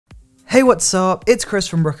Hey, what's up? It's Chris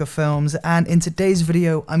from Brooker Films, and in today's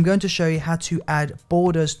video I'm going to show you how to add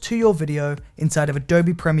borders to your video inside of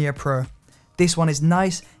Adobe Premiere Pro. This one is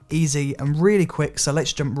nice, easy and really quick, so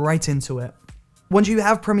let's jump right into it. Once you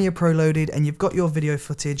have Premiere Pro loaded and you've got your video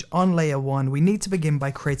footage on layer 1, we need to begin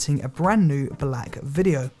by creating a brand new black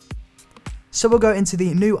video. So we'll go into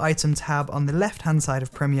the New Item tab on the left hand side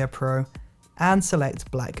of Premiere Pro and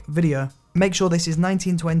select Black Video. Make sure this is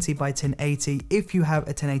 1920 by 1080 if you have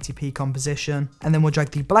a 1080p composition, and then we'll drag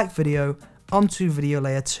the black video onto video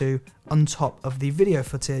layer 2 on top of the video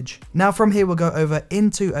footage. Now from here we'll go over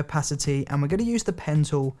into opacity and we're going to use the pen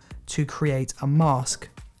tool to create a mask.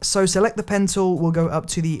 So select the pen tool, we'll go up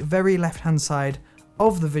to the very left hand side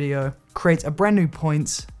of the video, create a brand new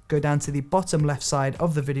point, go down to the bottom left side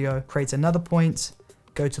of the video, create another point,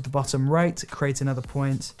 go to the bottom right, create another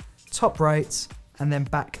point, top right, and then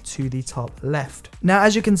back to the top left. Now,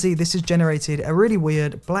 as you can see, this has generated a really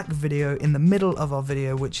weird black video in the middle of our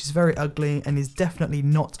video, which is very ugly and is definitely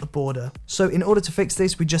not a border. So in order to fix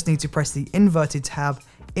this, we just need to press the inverted tab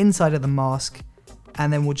inside of the mask,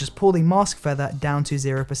 and then we'll just pull the mask feather down to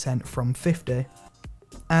 0% from 50.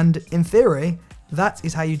 And in theory, that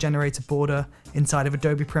is how you generate a border inside of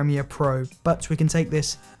Adobe Premiere Pro, but we can take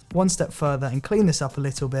this one step further and clean this up a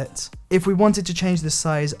little bit. If we wanted to change the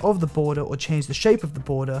size of the border or change the shape of the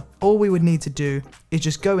border, all we would need to do is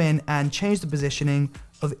just go in and change the positioning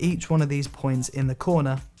of each one of these points in the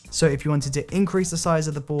corner. So if you wanted to increase the size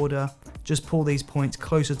of the border, just pull these points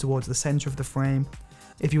closer towards the center of the frame.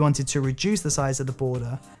 If you wanted to reduce the size of the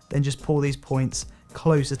border, then just pull these points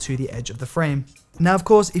closer to the edge of the frame. Now, of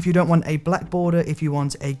course, if you don't want a black border, if you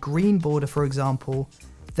want a green border, for example,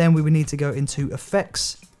 then we would need to go into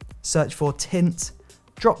Effects, search for Tint,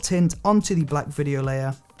 drop Tint onto the black video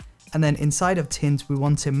layer, and then inside of Tint, we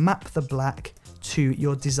want to map the black to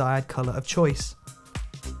your desired color of choice.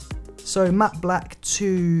 So map black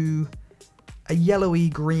to a yellowy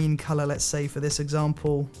green color, let's say for this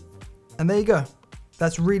example, and there you go.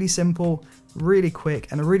 That's really simple, really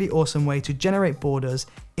quick, and a really awesome way to generate borders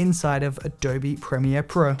inside of Adobe Premiere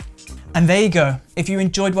Pro. And there you go. If you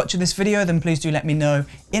enjoyed watching this video, then please do let me know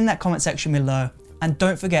in that comment section below. And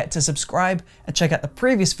don't forget to subscribe and check out the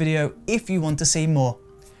previous video if you want to see more.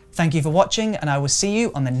 Thank you for watching, and I will see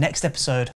you on the next episode.